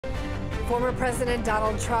Former President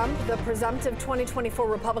Donald Trump, the presumptive 2024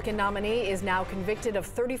 Republican nominee, is now convicted of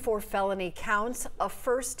 34 felony counts, a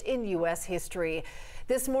first in U.S. history.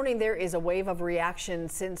 This morning, there is a wave of reaction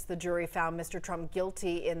since the jury found Mr. Trump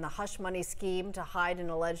guilty in the hush money scheme to hide an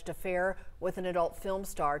alleged affair with an adult film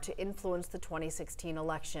star to influence the 2016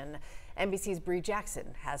 election. NBC's Bree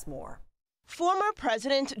Jackson has more. Former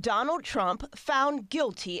President Donald Trump found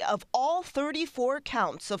guilty of all 34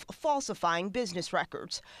 counts of falsifying business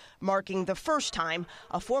records, marking the first time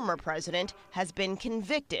a former president has been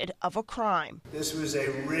convicted of a crime. This was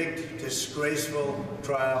a rigged, disgraceful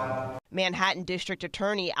trial. Manhattan District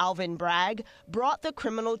Attorney Alvin Bragg brought the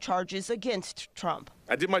criminal charges against Trump.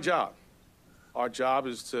 I did my job. Our job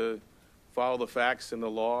is to follow the facts and the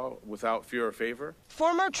law without fear or favor.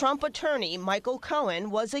 Former Trump attorney Michael Cohen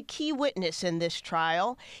was a key witness in this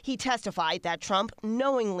trial. He testified that Trump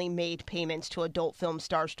knowingly made payments to adult film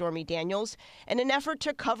star Stormy Daniels in an effort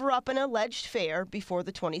to cover up an alleged affair before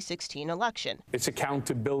the 2016 election. It's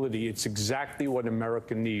accountability. It's exactly what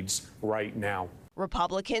America needs right now.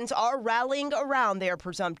 Republicans are rallying around their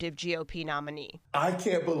presumptive GOP nominee. I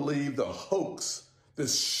can't believe the hoax,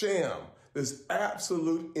 this sham, this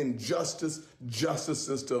absolute injustice justice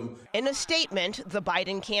system. In a statement, the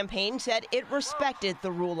Biden campaign said it respected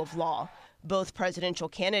the rule of law. Both presidential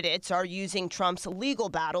candidates are using Trump's legal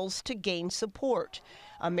battles to gain support.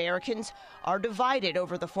 Americans are divided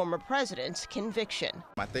over the former president's conviction.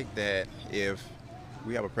 I think that if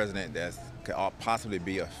we have a president that could possibly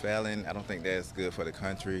be a felon, I don't think that's good for the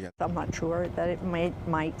country. I'm not sure that it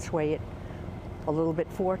might sway it a little bit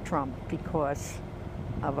for Trump because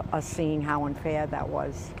of us seeing how unfair that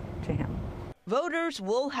was to him. Voters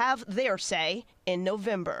will have their say in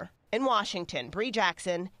November. In Washington, Bree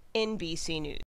Jackson, NBC News.